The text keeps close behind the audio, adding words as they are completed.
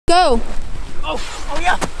Go. Oh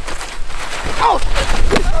yeah. Oh.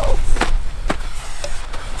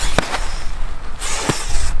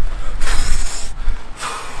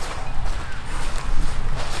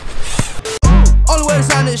 Only way to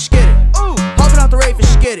sign is skid it. Hopping out the rave and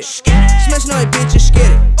skid it. Smashing on that bitch and skid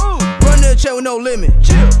it. Running the check with no limit.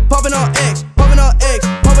 Popping on X, popping on X,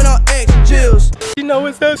 popping on X, chills. You know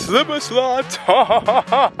it's that slip and slide time.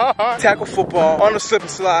 Tackle football on the slip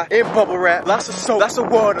and slide in bubble wrap. Lots of soap, lots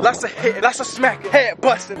of water, lots of hitting, lots of smacking, head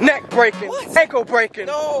busting, neck breaking, ankle breaking,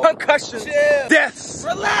 concussions, deaths,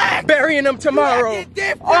 relax, burying them tomorrow.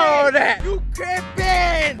 All that. You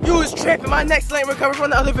tripping. You was tripping. My next lane recovered from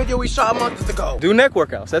the other video we shot a month ago. Do neck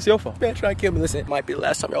workouts. That's your fault. Man, try to kill me. Listen, it might be the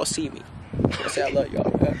last time y'all see me. I say I love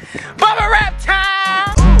y'all, man. Bubble wrap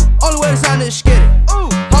time. Only way to sign is skid it.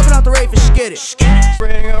 Hopping out the rave and skid it.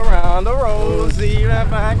 Bring around the rosy, right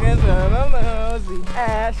back into the rosy.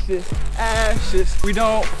 Ashes, ashes, we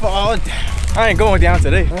don't fall down. I ain't going down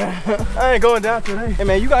today. I ain't going down today. Hey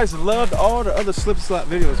man, you guys loved all the other slip and slide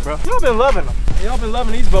videos, bro. Y'all been loving them. Y'all been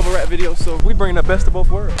loving these bubble wrap videos, so we bring the best of both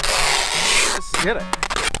worlds. Let's get it.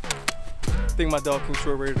 I think my dog King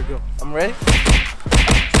Short ready to go. I'm ready.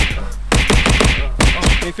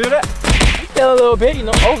 Can you feel that? I feel a little bit, you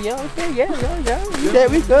know. Oh yeah, okay, yeah.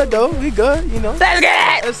 We good though. We good, you know. Let's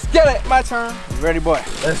get it. Let's get it. My turn. You ready, boy?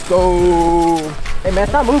 Let's go. Hey man,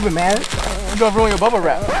 stop moving, man. You're gonna ruin your bubble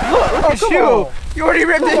wrap. Look at you. You already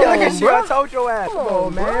ripped it. Look at you. I told your ass. Come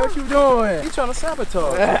on, man. What you doing? You trying to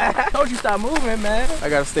sabotage? I told you stop moving, man. I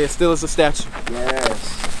gotta stay as still as a statue.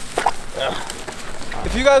 Yes.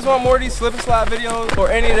 If you guys want more of these slip and slide videos or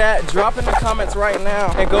any of that, drop in the comments right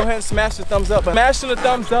now and go ahead and smash the thumbs up button. Smashing the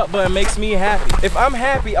thumbs up button makes me happy. If I'm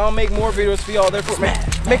happy, I'll make more videos for y'all. Therefore,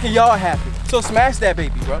 making y'all happy. So smash that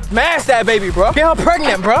baby, bro. Smash that baby, bro. Get her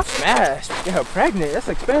pregnant, bro. Smash. Get her pregnant. That's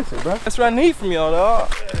expensive, bro. That's what I need from y'all,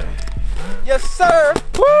 dog. Yes, sir.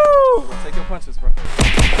 Woo! Take your punches, bro.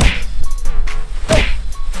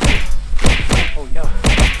 Oh yeah.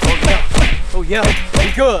 Oh yeah. Oh yeah.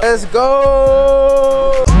 We good. Let's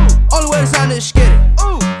go. Only way to sign is skid it.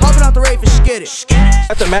 Hopping out the rave and skid it.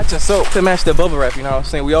 That's a matching soap to match the bubble wrap, you know what I'm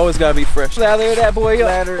saying? We always gotta be fresh. Lather that boy up.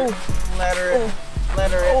 Lather it. Lather it.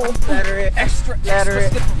 Lather it. Lather it. Extra. Lather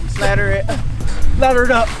it. Lather it. Lather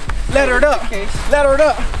it up. Lather it up. Lather it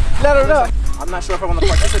up. Lather it up. I'm not sure if I want to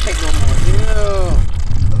part this or take no more.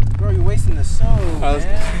 Ew. Bro, you're wasting the soap,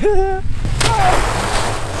 man.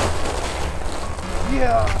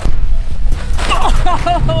 Yeah.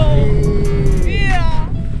 Oh, yeah.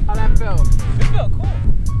 How that felt? It felt cool.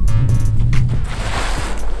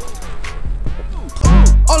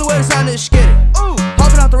 Only way to sign is skid it.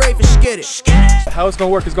 Hopping out the rave and skid it. How it's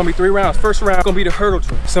gonna work is gonna be 3 rounds. First round gonna be the hurdle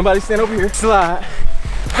trick. Somebody stand over here, slide,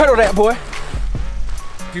 hurdle that boy.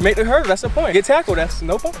 If you make the hurdle, that's the point. Get tackled, that's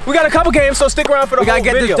no point. We got a couple games, so stick around for the whole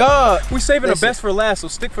video. We gotta get the dub. We saving the best for last, so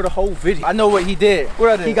stick for the whole video. I know what he did.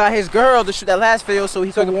 What I did? He got his girl to shoot that last video so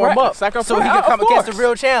he could warm up. So he could come against the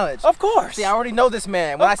real challenge. Of course. See, I already know this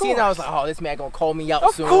man. When I seen it, I was like, oh, this man gonna call me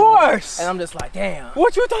out soon. Of course. And I'm just like, damn.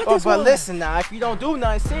 What you thought this was? But listen now, if you don't do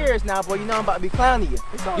nothing serious now, boy, you know I'm about to be clowning you.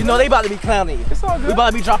 You know they about to be clowning you. It's all good. We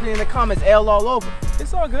about to be dropping in the comments L all over.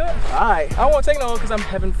 It's all good. All right. I won't take no because I'm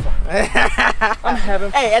having fun. I'm having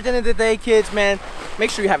fun. Hey, at the end of the day, kids, man,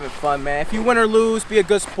 make sure you're having fun, man. If you win or lose, be a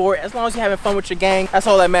good sport. As long as you're having fun with your gang, that's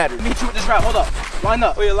all that matters. Meet you with this route. Hold up. Line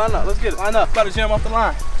up. Oh yeah, line up. Let's get it. Line up. About to jam off the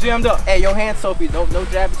line. Jammed up. Hey, your hands, Sophie. No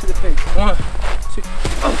jabbing to the face. 1, 2.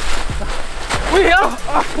 We here.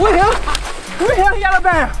 We here. We here. He out of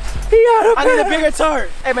bounds. He out of bounds. I need a bigger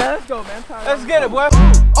target. Hey man, let's go, man. Let's get it, boy.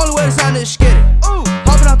 Only way to sign is skid it.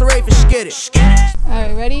 Hopping out the rave and skid it. All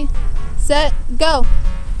right, ready, set, go.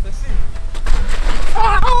 Let's see.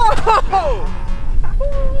 Oh!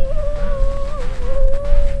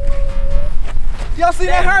 Y'all see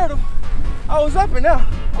that hurdle? I was up and down.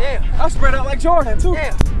 Damn. I spread out like Jordan too.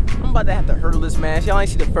 Damn. I'm about to have to hurdle this, man. Y'all ain't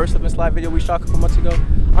see the first slip and slide video we shot a couple months ago?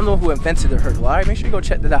 I'm the one who invented the hurdle, all right? Make sure you go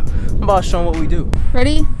check that out. I'm about to show them what we do.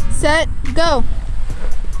 Ready, set, go.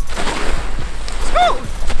 Oh!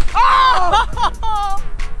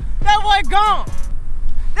 That boy gone.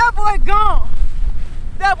 That boy gone.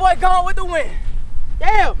 That boy gone with the wind.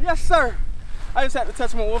 Damn. Yes, sir. I just had to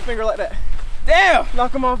touch him with one finger like that. Damn.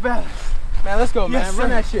 Knock him off balance. Man, let's go, man. Yes, run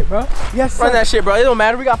that shit, bro. Yes, sir. Run that shit, bro. It don't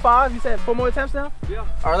matter. We got 5. You said 4 more attempts now? Yeah.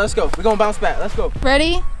 All right, let's go. We're going to bounce back. Let's go.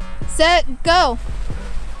 Ready, set, go.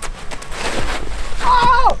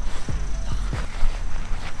 Oh!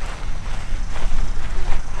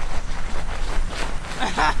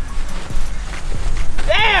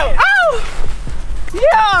 Damn! Oh!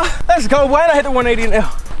 Yeah! Let's go, boy. I hit the 180 and L.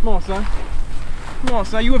 Come on, son. Come on,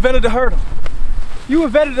 son. You invented the hurdle. You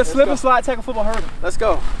invented a slip and slide tackle football hurdle. Let's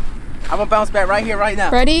go. I'm gonna bounce back right here, right now.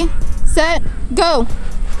 Ready, set, go.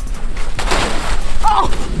 Oh!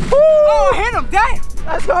 Woo! Oh, I hit him, dang!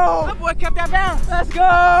 Let's go! That boy kept that bounce. Let's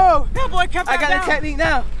go! That boy kept that I got bounce. the technique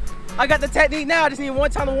now. I got the technique now. I just need one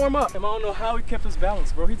time to warm up. I don't know how he kept his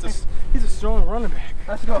balance, bro. He's a strong running back.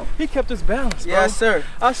 Let's go. He kept his balance, bro. Yes, sir.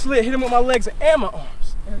 I slid, hit him with my legs and my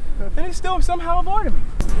arms. And he still somehow avoided me.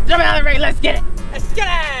 Jump out of the ring, let's get it! Let's get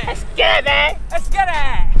it! Let's get it, man! Let's get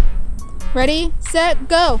it! Ready, set,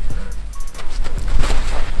 go.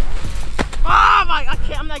 Oh my,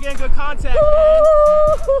 I'm not getting good contact, man.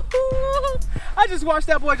 I just watched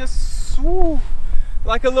that boy just swoop.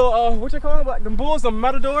 Like a little, what you call them? Like the bulls, the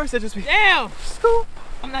matadors, they just be, Damn! scoop,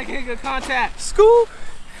 I'm not getting good contact. scoop.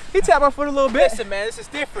 He tapped my foot a little bit. Listen, man, this is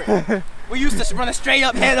different. We used to run a straight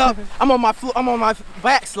up, head up. I'm on my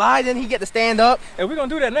back slide, and he get to stand up. And we're gonna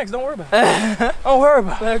do that next, don't worry about it. Don't worry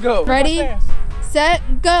about it. Let's go. Ready, set,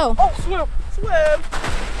 go. Oh, swim, swim.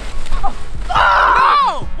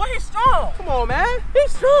 Oh! Boy, he's strong. Come on, man.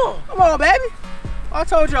 He's strong. Come on, baby. I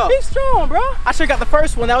told y'all. He's strong, bro. I should have got the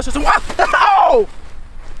first one. That was just a oh!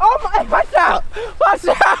 Oh my, watch out! Watch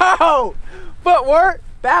out! Footwork,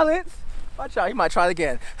 balance. Watch out, he might try it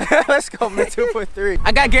again. Let's go, man, 2.3.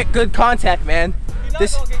 I gotta get good contact, man.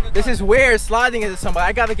 This is weird sliding into somebody.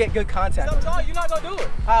 I gotta get good contact. You're not gonna do it.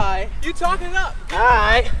 Alright. You talking it up.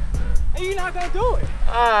 Alright. And you're not gonna do it.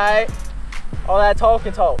 Alright. All that talk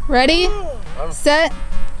and talk. Ready, set,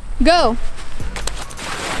 go.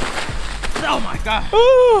 Oh my god.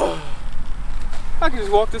 Ooh. I can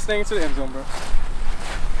just walk this thing into the end zone, bro.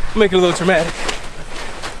 Make it a little dramatic.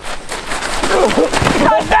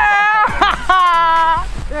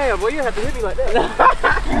 Damn, boy, you have to hit me like that.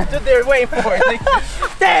 You stood there waiting for it.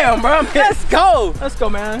 Damn, bro. Let's go. Let's go,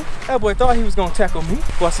 man. That boy thought he was gonna tackle me.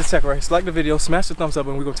 Watch the tackle race. Like the video, smash the thumbs up,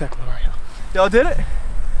 and we gonna tackle him right now. Y'all did it?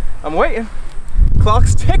 I'm waiting.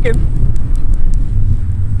 Clock's ticking.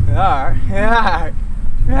 All right.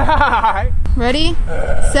 All right. Ready,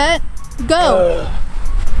 set, go.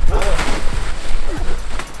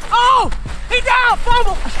 Oh! He down!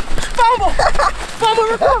 Fumble! Fumble! Fumble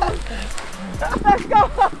recovery! Let's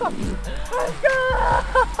go! Let's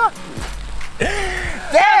go!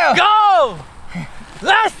 Damn! Go!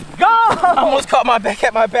 Let's go! I almost caught my back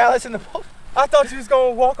at my balance in the post. I thought you was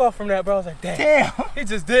gonna walk off from that, bro. I was like, damn. Damn! He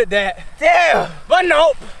just did that. Damn! But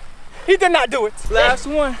nope. He did not do it. Last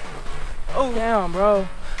one. Oh, damn, bro.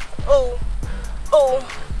 Oh. Oh.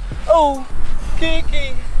 Oh.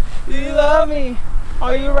 Kiki. You love me?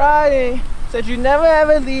 Are you riding? Said you never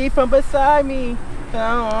ever leave from beside me. And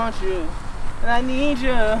I want you. And I need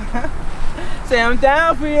you. Say I'm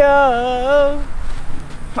down for you.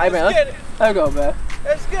 Hey, man, Let's get it. Let's go, man.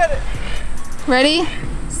 Let's get it. Ready,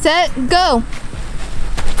 set, go.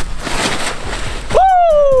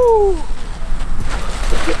 Woo!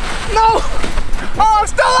 No! Oh, I'm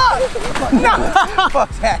still up! No! Fuck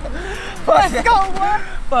that. Let's go, boy.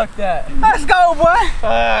 Fuck that. Let's go, boy.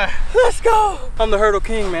 Let's go. I'm the hurdle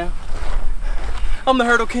king, man. I'm the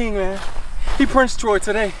hurdle king, man. He Prince Troy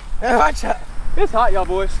today. Yeah, watch out. It's hot, y'all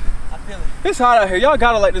boys. I feel it. It's hot out here. Y'all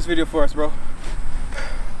gotta like this video for us, bro.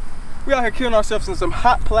 We out here killing ourselves in some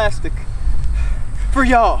hot plastic. For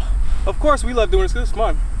y'all. Of course, we love doing this because it's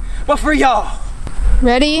fun. But for y'all.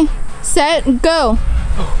 Ready, set, go.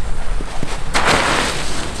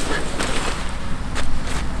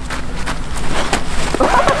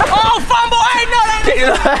 Oh, fumble! Hey,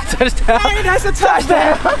 no, that ain't touchdown. Hey, that's a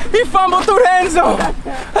touchdown. He fumbled through the end zone.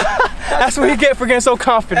 That's what he get for getting so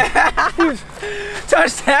confident.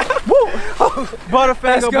 Touchdown. Woo. Butterfinger.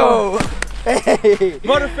 Let's go. Hey.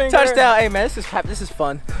 Butterfinger. Touchdown. Hey, man, this is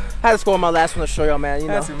fun. I had to score my last one to show y'all, man. You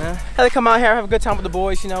know, That's it, man. had to come out here, have a good time with the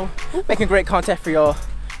boys. You know, making great content for y'all.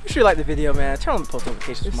 Make sure you like the video, man. Turn on the post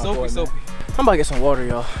notifications for my boy, man. Soapy. I'm about to get some water,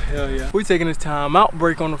 y'all. Hell yeah. We taking this time out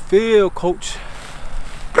break on the field, coach.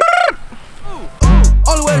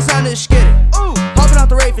 Only way to sign is skid it. Hopping out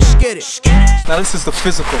the rave and skid it. Now this is the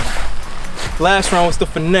physical. Last round was the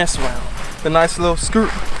finesse round. The nice little skirt,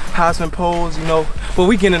 Heisman pose, you know. But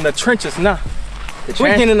we getting in the trenches now. We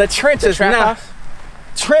getting in the trenches now. House?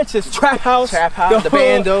 Trenches, trap house, the hood,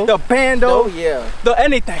 bando. the bando, Oh, yeah. the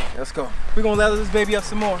anything. Let's go. We're gonna lather this baby up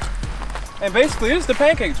some more. And basically, this is the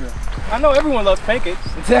pancake drill. I know everyone loves pancakes.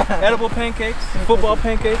 Edible pancakes, football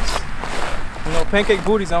pancakes. You know, pancake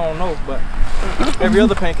booties, I don't know, but every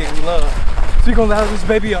other pancake we love. So we're gonna lather this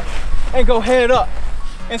baby up and go head up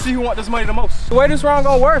and see who wants this money the most. The way this round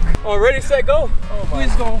gonna work, on ready, set, go, we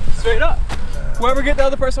just gonna straight up. Whoever get the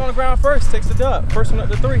other person on the ground first takes the dub. First one up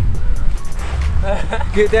to 3.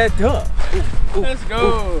 Get that dub. Ooh, ooh, Let's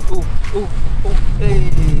go. Ooh, ooh, ooh.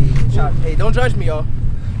 Hey, don't judge me, y'all.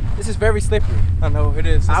 This is very slippery. I know it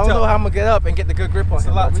is. I don't know how I'm gonna get up and get the good grip on It's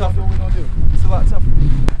him. a lot tougher. What we gonna do? It's a lot tougher.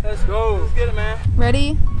 Let's go. Let's get it, man.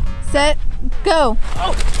 Ready, set, go.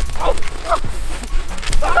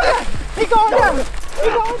 He going down. He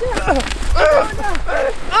going down. He going down.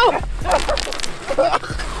 Oh.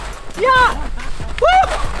 Yeah.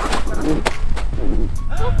 Woo.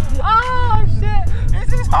 Oh shit.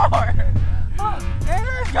 This is hard. Hey,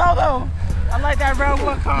 let's go though. I like that round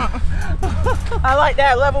 1 comp. I like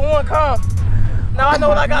that level 1 comp. Now I know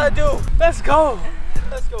what I gotta do. Let's go.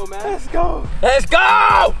 Let's go, man. Let's go. Let's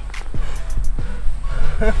go.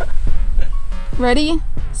 Ready,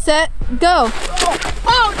 set, go.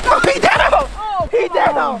 Oh, no, he down. Oh, he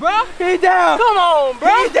down, bro. He down. Come on,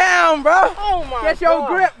 bro. He down, bro. Oh my Get your God.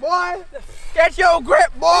 grip, boy. Get your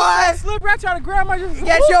grip, boy. Slippery. I try to grab my.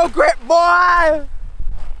 Get your grip, boy.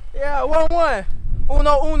 Yeah, 1-1.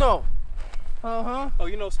 Uno. Oh,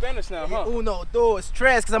 you know Spanish now, huh? Uno, dos,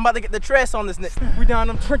 tres, because I'm about to get the tres on this nigga. We down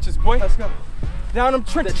them trenches, boy. Let's go. Down them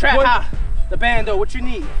trenches, The trap boy. house. The bando, what you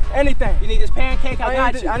need? Anything. You need this pancake, I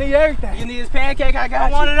got you. I need everything. You need this pancake, I got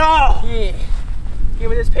you. I want it all. Yeah. Give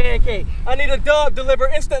me this pancake. I need a dub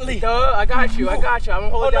delivered instantly. Dub, I got you, I got you. I'm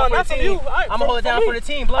gonna hold it down for the from team. you. I'm gonna hold it down for the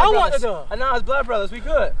team. Blood I brothers. want the dub. Nah, it's blood brothers, we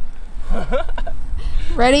good.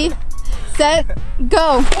 Ready, set,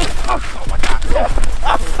 go.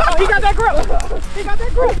 Oh, he got that grip. He got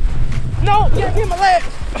that grip. No, get me my leg.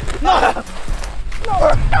 No.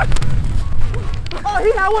 Oh,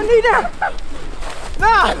 he got one knee down.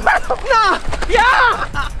 Nah.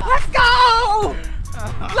 Yeah. Let's go.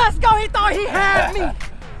 Let's go. He thought he had me.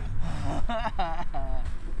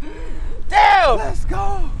 Damn. Let's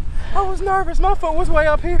go. I was nervous. My foot was way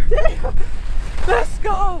up here. Let's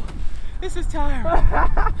go. This is tiring.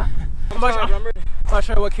 I'm not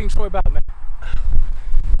sure what King Troy about, man.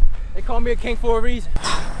 They call me a king for a reason.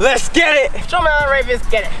 Let's get it. Show me how Ravens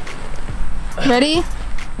get it. Ready,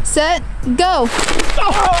 set, go.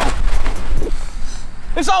 Oh.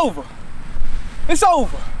 It's over. It's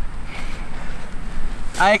over.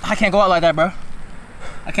 I can't go out like that, bro.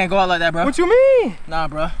 I can't go out like that, bro. What you mean? Nah,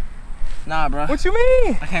 bro. Nah, bro. What you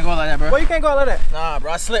mean? I can't go out like that, bro. Why you can't go out like that? Nah,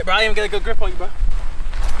 bro. I slipped, bro. I didn't even get a good grip on you, bro.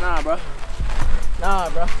 Nah, bro. Nah,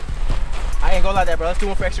 bro. I ain't go like that, bro. Let's do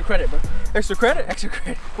one for extra credit, bro. Extra credit? Extra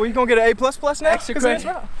credit. Well, you gonna get an A++ now? Extra credit.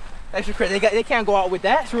 Extra credit. They can't go out with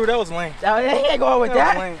that. True, that was lame. They can't go out with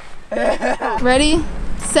That that. was lame. Ready,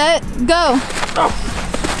 set, go.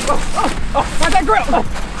 Got that grip.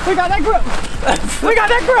 We got that grip. We got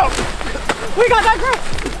that grip. We got that grip.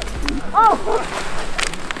 Oh.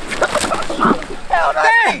 Hell no.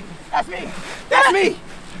 Dang. That's me. That's me.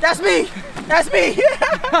 That's me. That's me.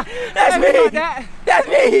 That's me. That's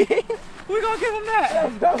me. We gonna give him that.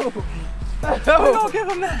 Let's go. Let's We go. gonna give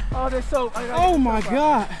him that. Oh, there's soap. Oh my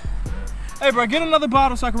God. Hey, bro, get another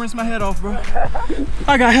bottle so I can rinse my head off, bro.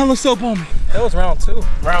 I got hella soap on me. That was round 2.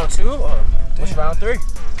 Round 2? Oh, what's round 3?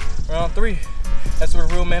 Round 3. That's what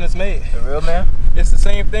a real man is made. The real man? It's the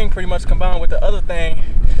same thing pretty much combined with the other thing.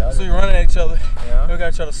 So you're running at each other. Yeah. We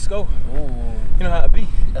got each other scope. Ooh. You know how it be.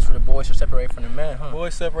 That's where the boys should separate from the men, huh?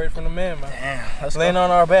 Boys separate from the man, man. Damn. Let's Laying go. on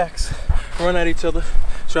our backs, run at each other,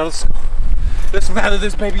 try to scope. Let's lather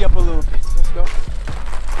this baby up a little bit. Let's go.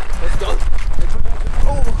 Let's go.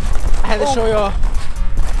 Oh. I had to show y'all.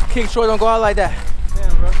 King Troy don't go out like that.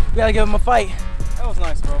 Damn, bro. We gotta give him a fight. That was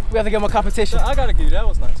nice, bro. We gotta give him a competition. I gotta give you that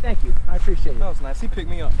was nice. Thank you. I appreciate That it. was nice. He picked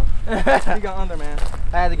me up, bro. He got under, man.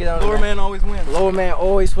 I had to get on Lower man always wins. Lower man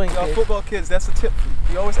always wins. Y'all football kids, that's a tip.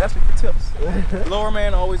 You always ask me for tips. Lower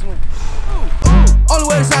man always wins. Only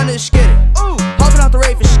way to sign is skid it. Hopping out the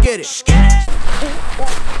rave and skid it.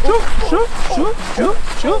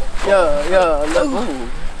 Shoot. Yeah. Look.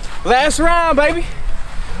 Last round, baby.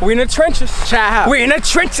 We in the trenches. Child. We in the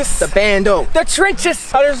trenches. The bando. The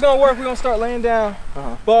trenches. How this is gonna work, we're gonna start laying down.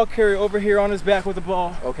 Ball carrier over here on his back with the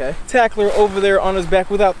ball. Okay. Tackler over there on his back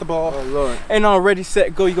without the ball. Oh, Lord. And on ready,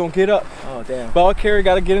 set, go, you gonna get up. Oh, damn. Ball carrier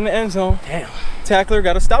gotta get in the end zone. Damn. Tackler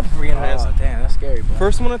gotta stop before getting in the end Oh, zone. damn. That's scary, bro.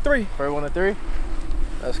 First one to 3. First 1 to 3.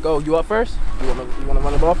 Let's go. You up first? You wanna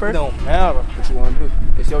run the ball It first? don't matter. What you wanna do?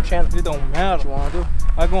 It's your channel. It don't What matter. you wanna do?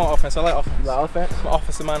 I go on offense. I like offense. You like offense? I'm an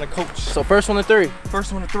offensive minded coach. So first 1 to 3.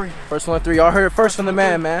 First one to 3. First 1 to 3. Y'all heard it first from the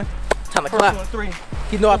man, man. Time to First clap. one to 3.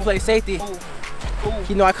 He know I play safety. Ooh.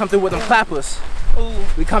 He know I come through with them clappers. Ooh.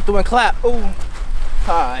 We come through and clap. Ooh.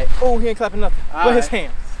 Alright. Oh, he ain't clapping nothing. All With his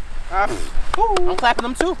right. hands. I'm clapping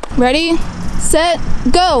them too. Ready, set,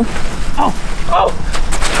 go. Oh!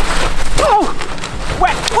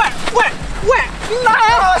 Wet! No!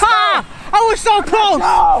 Ha! I was so close.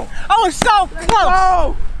 Go! I was so close.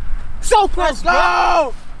 Go! So close, bro.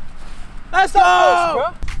 Go! Let's go,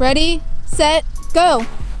 bro. Ready, set, go.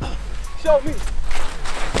 Show me.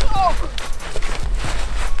 Oh.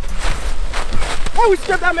 Why we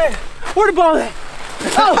stripped that man? Where the ball at?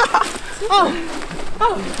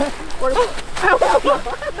 Where the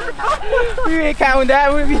ball? You ain't counting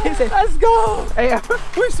that with me. Let's go. Hey,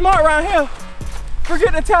 we smart around here.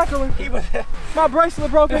 Forget the tackling. My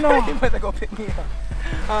bracelet broken off. He went to go pick me up.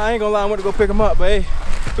 I ain't gonna lie, I went to go pick him up, but hey,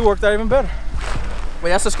 it worked out even better. Wait,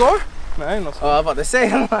 that's the score? Nah, ain't no score. Oh, I was about to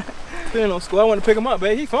say. Ain't no score. I went to pick him up,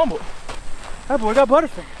 babe. He fumbled. That boy got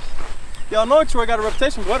butterfingers. Y'all know Troy got a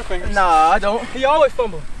reputation for butterfingers. Nah, I don't. He always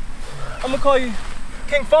fumble. I'm gonna call you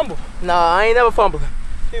King Fumble. Nah, I ain't never fumbling.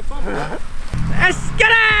 King Fumble. Let's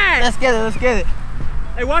get it! Let's get it, let's get it.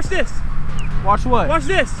 Hey, watch this. Watch what? Watch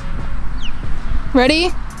this.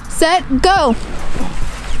 Ready, set, go.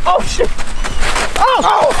 Oh, shit.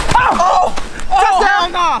 Oh!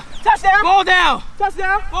 Touchdown! No. Touchdown! Ball down!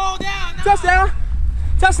 Touchdown! Ball down! No. Touchdown!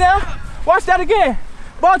 Touchdown! Watch that again.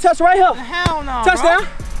 Ball touch right here. Hell no, Touchdown! Bro.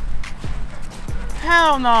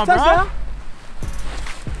 Hell no, Touchdown! bro.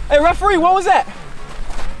 Hey, referee, what was that?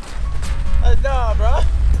 Nah, bro.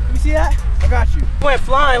 Let me see that. I got you. Went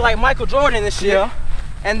flying like Michael Jordan and shit. Yeah.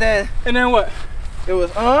 And then what? it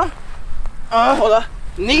was hold up.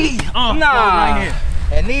 Knee. Nah. Right here.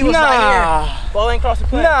 And knee was right here. Ball ain't cross the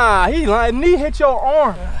plane. Nah, he like knee hit your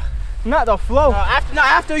arm. Not the flow.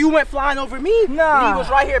 After you went flying over me, nah. knee was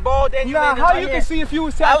right here, ball, then you nah, landed how right you here. can see if you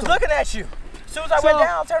was tackling? I was looking at you. As soon as I went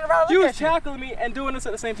down, turned around, you looked was at you. tackling me and doing this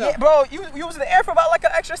at the same time. Yeah, bro, you was in the air for about like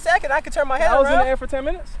an extra second. I could turn my head around. I was in the air for 10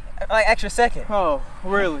 minutes? Like extra second. Oh,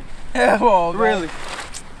 really? Oh, really?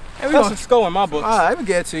 Hey, that's a score in my books. Alright, let me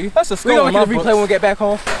get it to you. That's a score in my books. We're gonna get a replay when we get back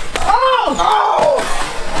home. Oh!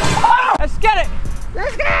 Let's get it!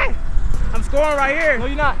 Let's get it! I'm scoring right here. No,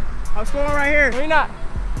 you're not. I'm scoring right here. No, you're not.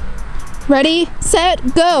 Ready, set,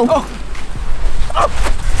 go. Oh!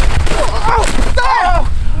 Damn!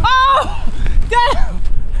 Oh! Damn!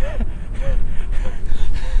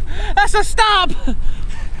 That's a stop!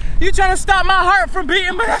 You trying to stop my heart from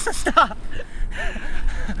beating, but that's a stop.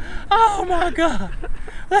 Oh my God.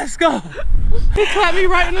 Let's go. He clapped me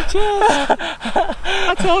right in the chest.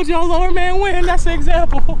 I told y'all lower man win. That's the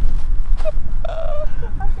example.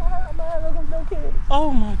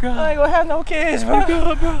 Oh my God. I ain't gonna have no kids, bro.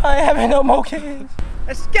 Good, bro. I ain't having no more kids.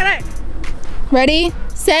 Let's get it. Ready,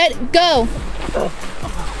 set, go.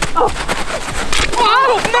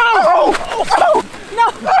 Oh no! No!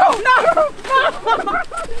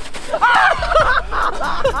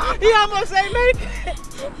 He almost ain't make it.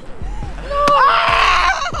 No!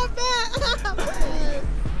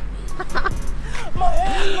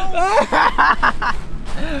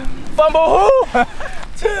 Fumble who?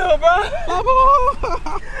 Chill, bro. Fumble who?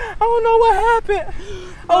 I don't know what happened.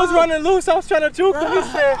 I was running loose. I was trying to juke him. He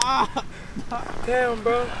said, damn,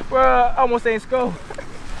 bro. Bro, I almost ain't score.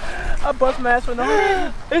 I bust my ass for no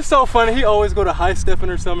reason. It's so funny. He always go to high stepping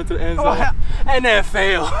or something to the end zone and then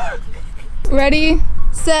fail. Ready,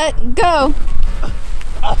 set, go.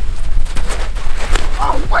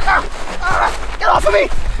 Oh, what the? Get off of me!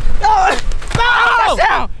 No! No!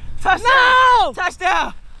 Touchdown! Touchdown! No!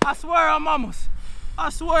 Touchdown! I swear I'm almost. I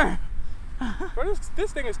swear. Bro,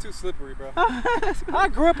 this thing is too slippery, bro. I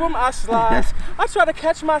grip him, I slide. I try to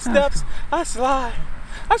catch my steps, I slide.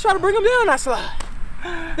 I try to bring him down, I slide.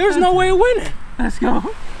 There's no way of winning. Let's go.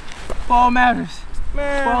 Ball matters.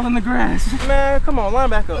 Man. Ball in the grass. Man, come on, line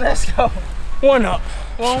back up. Let's go. 1 up.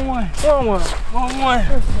 1-1. 1-1.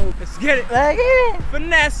 1-1. Let's get it. Leg it.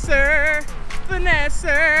 Finesser.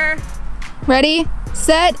 Finesser. Ready,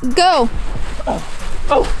 set, go. Oh.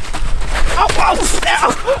 Oh. Oh. Oh.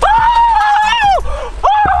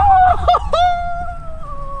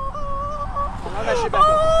 Line that shit back up.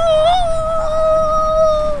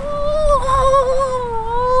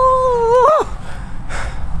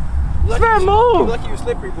 Spin move! You lucky you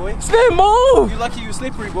slippery, boy. Spin move! You lucky you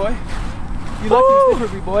slippery, boy. You lucky you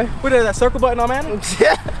slippery, boy. What is that circle button on man?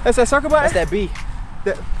 Yeah. That's that circle button? That's that B.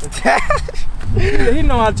 He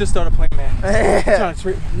know I just started playing, man. He's trying to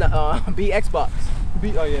trick me. No, B Xbox.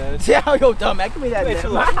 B, oh yeah. Yeah, yo, dumb man. Give me that. Wait,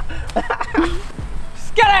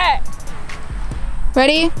 Get it!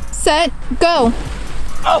 Ready, set, go.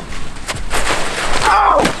 Oh!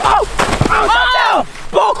 Oh! Oh! Oh! Oh!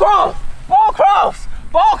 Ball cross! Ball cross!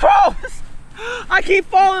 Ball cross! I keep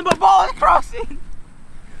falling, but ball is crossing.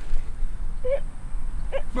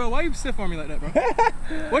 Bro, why you stiff on me like that, bro?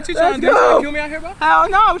 What you trying to do? You trying to kill me out here, bro? Hell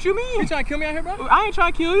no, what you mean? You trying to kill me out here, bro? I ain't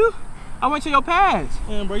trying to kill you. I went to your pads.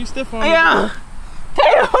 Yeah, bro, you stiff on me. Yeah.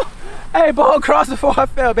 Damn. Hey, ball crossed before I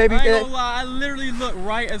fell, baby. I ain't gonna lie, I literally looked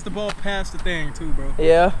right as the ball passed the thing, too, bro.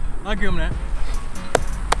 Yeah. I'll give him that.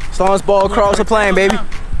 long as ball across the plane, baby.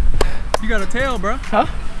 You got a tail, bro. Huh?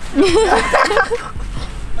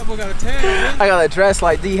 That boy got a tail, man. I got a dress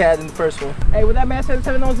like D had in the first one. Hey, what that man said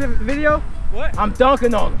on his video? What? I'm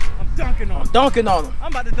dunking on him. I'm dunking on him. I'm dunking on him.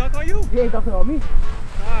 I'm about to dunk on you. He ain't dunking on me.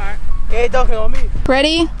 Alright. He ain't dunking on me.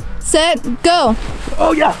 Ready, set, go.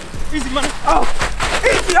 Oh yeah. Easy money. Oh!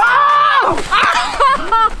 Easy! Oh!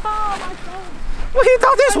 What he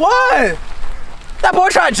thought this was? That boy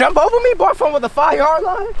tried to jump over me, boy, from with the 5-yard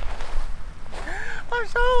line. My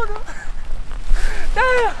shoulder.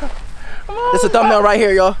 Damn. This is a thumbnail right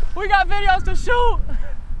here, y'all. We got videos to shoot.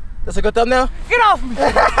 That's a good thumbnail? Get off me.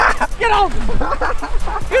 Get off me.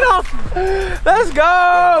 Get off me. Let's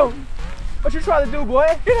go! What you trying to do, boy?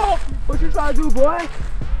 Get off me. What you trying to do, boy?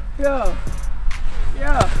 Yeah.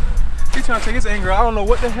 Yeah. He trying to take his anger. I don't know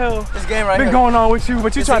what the hell This game right been here. going on with you,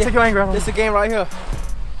 but you trying to take your anger out on me. This is a game right here.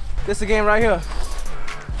 This is a game right here.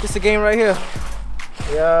 This is a game right here.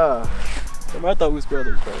 Yeah. I thought we was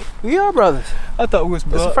brothers, bro. We are brothers. I thought we was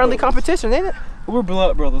blood. It's a friendly brothers. competition, ain't it? We're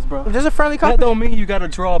blood brothers, bro. There's a friendly That competition. don't mean you gotta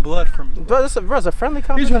draw blood from me. Bro, it's a friendly You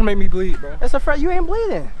competition. trying to make me bleed, bro. It's a friend. You ain't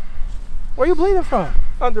bleeding. Where you bleeding from?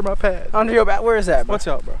 Under my pad. Under your back. Where is that, bro? Watch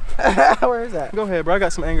out, bro. Where is that? Go ahead, bro. I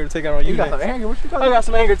got some anger to take out on you. You got next. some anger. What you talking I about? got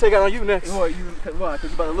some anger to take out on you next. What? Why? Cause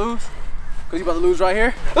you about to lose? Cause you about to lose right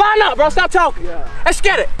here? Line up, bro. Stop talking. Yeah. Let's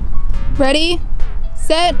get it. Ready,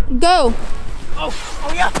 set, go.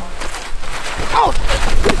 Oh yeah. Oh.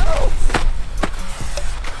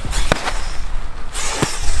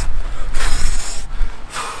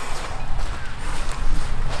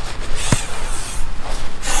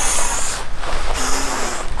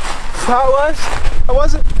 How it was? How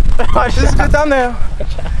was it? Is this a good thumbnail?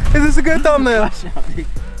 Is this a good thumbnail? Watch out,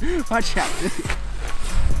 dude. Watch out, dude.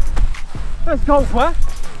 Let's go, boy.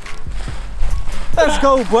 Let's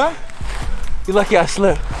go, boy. You lucky I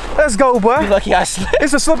slipped. Let's go, boy. You lucky I slipped.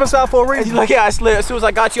 It's a slip and slide for a You reason. lucky I slipped. As soon as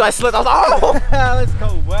I got you, I slipped. I was like, oh! Let's go,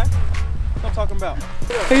 boy. What I'm talking about.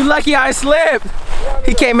 He lucky I slipped.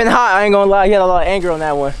 He came in hot. I ain't gonna lie. He had a lot of anger on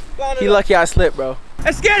that one. He lucky I slipped, bro.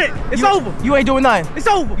 Let's get it. It's over. You ain't doing nothing. It's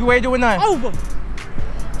over. You ain't doing nothing. Over.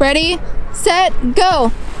 Ready, set,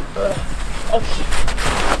 go. Oh,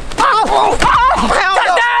 hell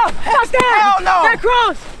no. Touchdown. Hell no. That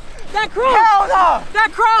cross. That cross. Hell no.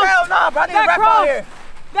 That cross. Hell no, bro. I need a That ref cross. out here.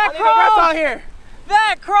 That I need a ref out cross. here.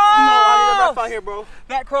 That cross. No, I need a ref out here, bro.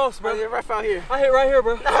 That cross, I bro. need a ref out here. I hit right here,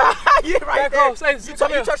 bro. You right That there. cross. Hey, You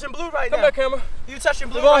come here. touching blue right Come now. back, camera. You touching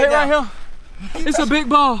blue The ball right hit now. right here. It's a big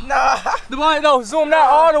ball. Nah. The ball, no, zoom that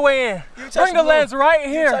all the way in. You touching Bring the blue. lens right You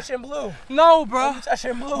here. touching blue. No, bro. You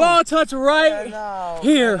touching blue. Ball touch right No,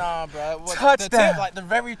 here. No, bro. What, Touchdown. The tip, like the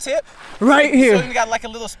very tip. right So here. you got like a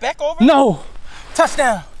little speck over it? No.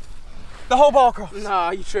 Touchdown. The whole ball cross.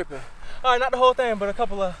 Nah, you tripping. All right, not the whole thing, but a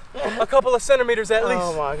couple of centimeters at least.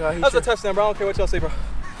 Oh my God. That's a touchdown, bro. I don't care what y'all say, bro.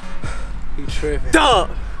 He tripping.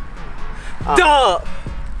 Dub. Dub.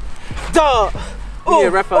 Dub. Yeah,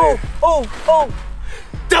 ref out here. Oh.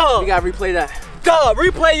 Dub. We gotta replay that. Dub.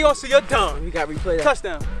 Replay, you gonna see your dub. We gotta replay that.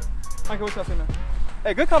 Touchdown. I don't care what y'all say now.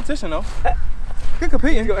 Hey, good competition, though. Good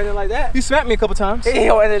competing. You gonna end it like that? You smacked me a couple times. He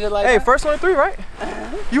gonna end it like Hey, that? first one to 3, right?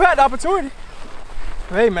 You had the opportunity.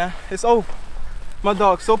 Hey, man, it's over. My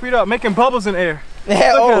dog soaped up, making bubbles in air.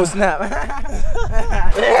 Yeah, Look at oh him. snap.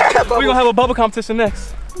 We're gonna have a bubble competition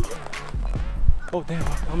next. Oh, damn,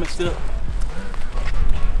 I messed it up.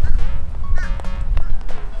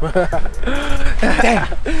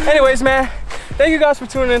 Damn. Anyways, man, thank you guys for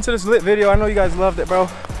tuning into this lit video. I know you guys loved it, bro.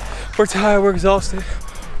 We're tired, we're exhausted.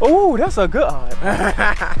 Oh, that's a good odd.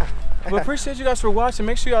 But appreciate you guys for watching.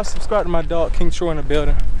 Make sure y'all subscribe to my dog, King Troy, in the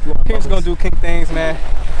building. King's gonna do King things, man.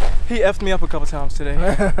 He effed me up a couple times today.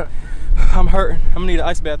 I'm hurting. I'm gonna need an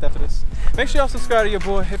ice bath after this. Make sure y'all subscribe to your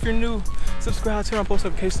boy. If you're new, subscribe, turn on post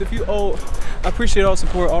notifications. If you old, I appreciate all the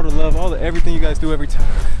support, all the love, all the everything you guys do every time.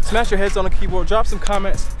 Smash your heads on the keyboard, drop some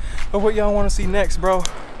comments of what y'all want to see next, bro.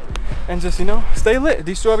 And just, you know, stay lit.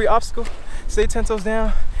 Destroy every obstacle. Stay 10 toes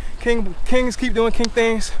down. Kings keep doing king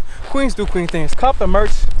things. Queens do queen things. Cop the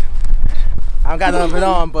merch. I don't got none of it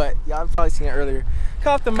on, but y'all probably seen it earlier.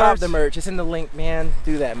 Cop the merch. Cop the merch. It's in the link, man.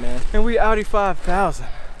 Do that, man. And we Audi 5000.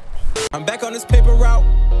 I'm back on this paper route.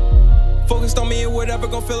 Focused on me and whatever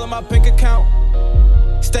gon' fill up my bank account.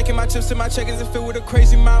 Stacking my chips in my checkers and filled with a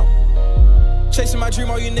crazy amount. Chasing my dream,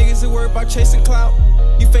 all you niggas that worry about chasing clout.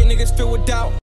 You fake niggas filled with doubt.